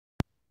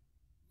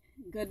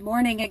Good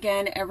morning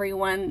again,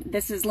 everyone.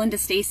 This is Linda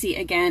Stacy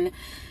again,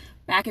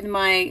 back in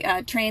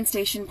my train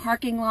station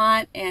parking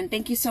lot. And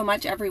thank you so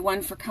much,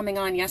 everyone, for coming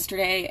on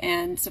yesterday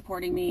and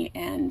supporting me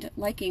and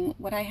liking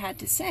what I had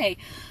to say.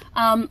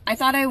 I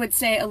thought I would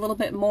say a little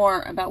bit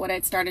more about what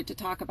I'd started to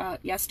talk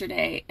about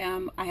yesterday.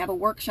 I have a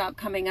workshop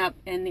coming up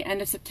in the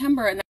end of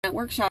September, and that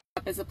workshop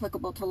is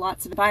applicable to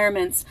lots of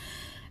environments.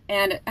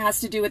 And it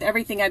has to do with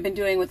everything I've been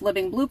doing with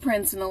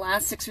LivingBluPrints in the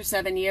last 6 or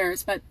 7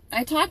 years. But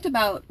I talked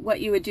about what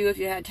you would do if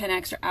you had 10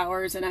 extra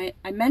hours, and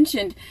I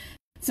mentioned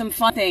some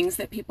fun things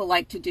that people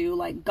like to do,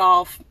 like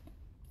golf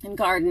and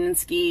garden and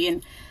ski.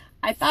 And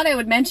I thought I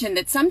would mention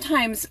that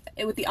sometimes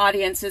with the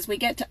audiences, we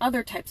get to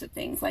other types of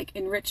things like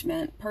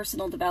enrichment,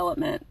 personal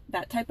development,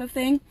 that type of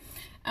thing,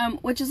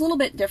 which is a little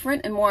bit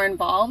different and more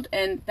involved.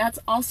 And that's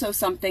also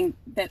something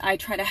that I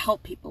try to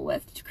help people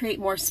with, to create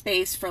more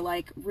space for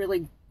like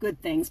really good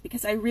things,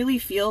 because I really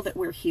feel that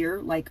we're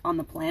here like on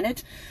the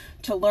planet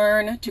to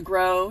learn, to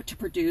grow, to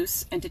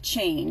produce, and to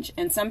change.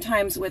 And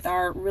sometimes with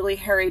our really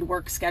harried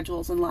work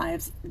schedules and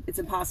lives, it's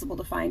impossible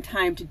to find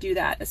time to do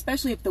that,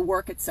 especially if the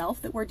work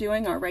itself that we're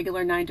doing, our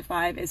regular 9 to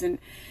 5, isn't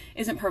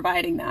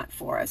providing that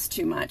for us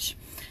too much.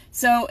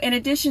 So in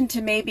addition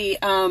to maybe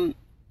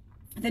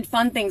the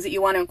fun things that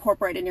you want to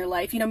incorporate in your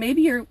life,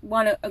 maybe you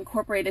want to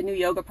incorporate a new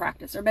yoga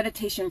practice or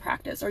meditation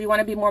practice, or you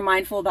want to be more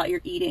mindful about your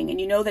eating, and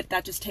you know that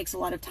that just takes a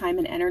lot of time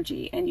and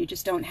energy, and you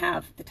just don't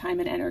have the time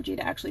and energy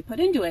to actually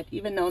put into it,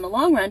 even though in the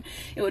long run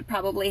it would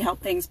probably help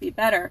things be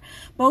better.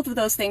 Both of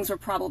those things were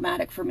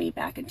problematic for me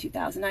back in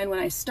 2009 when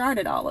I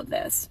started all of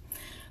this.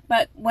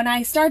 But when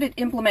I started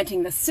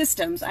implementing the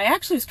systems, I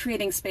actually was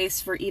creating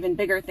space for even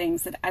bigger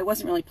things that I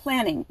wasn't really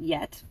planning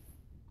yet.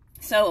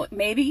 So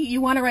maybe you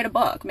want to write a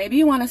book, maybe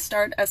you want to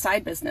start a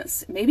side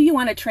business, maybe you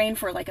want to train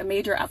for like a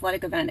major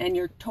athletic event and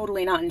you're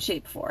totally not in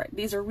shape for it.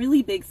 These are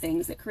really big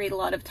things that create a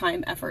lot of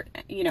time, effort,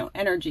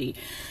 energy,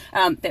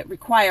 that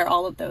require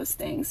all of those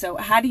things. So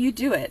how do you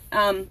do it?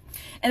 And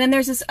then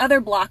there's this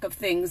other block of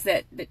things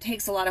that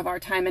takes a lot of our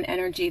time and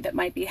energy that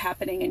might be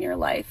happening in your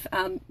life.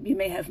 You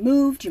may have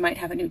moved, you might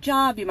have a new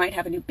job, you might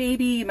have a new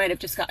baby, you might have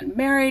just gotten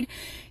married,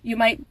 you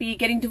might be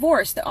getting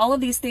divorced. All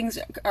of these things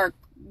are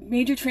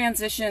major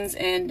transitions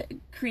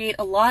and create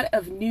a lot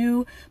of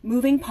new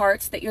moving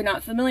parts that you're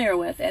not familiar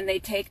with, and they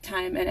take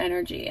time and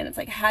energy. And it's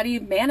like, how do you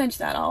manage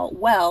that all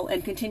well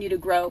and continue to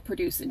grow,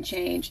 produce, and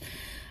change?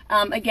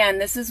 Again,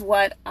 this is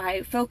what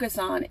I focus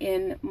on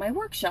in my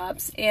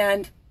workshops.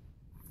 And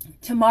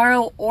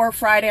tomorrow or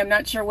Friday, I'm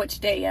not sure which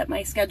day yet,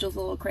 my schedule's a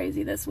little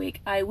crazy this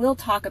week, I will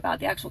talk about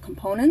the actual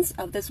components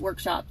of this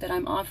workshop that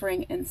I'm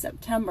offering in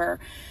September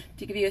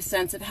to give you a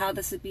sense of how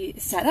this would be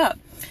set up.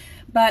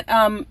 But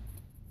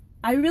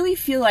I really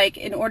feel like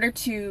in order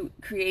to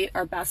create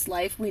our best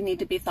life, we need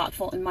to be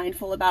thoughtful and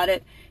mindful about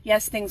it.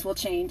 Yes, things will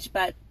change,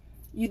 but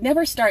you'd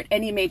never start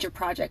any major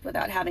project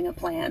without having a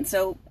plan.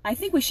 So I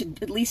think we should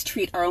at least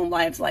treat our own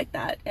lives like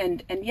that.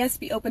 And yes,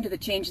 be open to the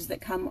changes that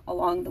come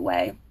along the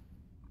way.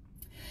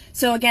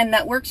 So again,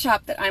 that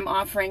workshop that I'm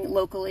offering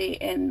locally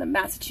in the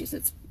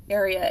Massachusetts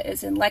area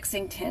is in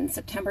Lexington,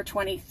 September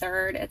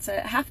 23rd. It's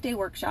a half-day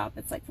workshop.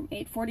 It's like from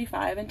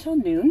 8:45 until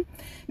noon.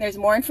 There's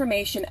more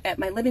information at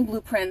my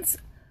LivingBluPrints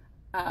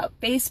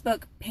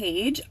Facebook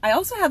page. I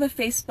also have a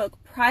Facebook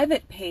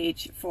private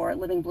page for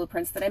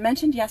LivingBluPrints that I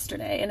mentioned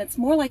yesterday, and it's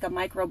more like a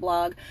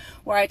microblog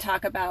where I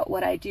talk about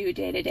what I do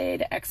day to day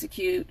to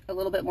execute a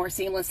little bit more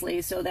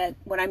seamlessly, so that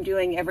what I'm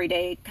doing every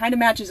day kind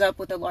of matches up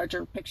with the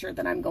larger picture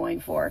that I'm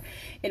going for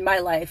in my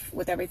life,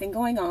 with everything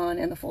going on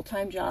and the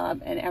full-time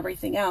job and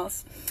everything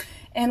else.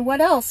 And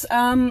what else?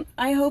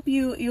 I hope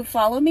you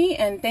follow me,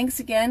 and thanks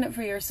again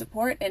for your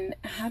support, and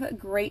have a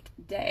great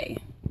day.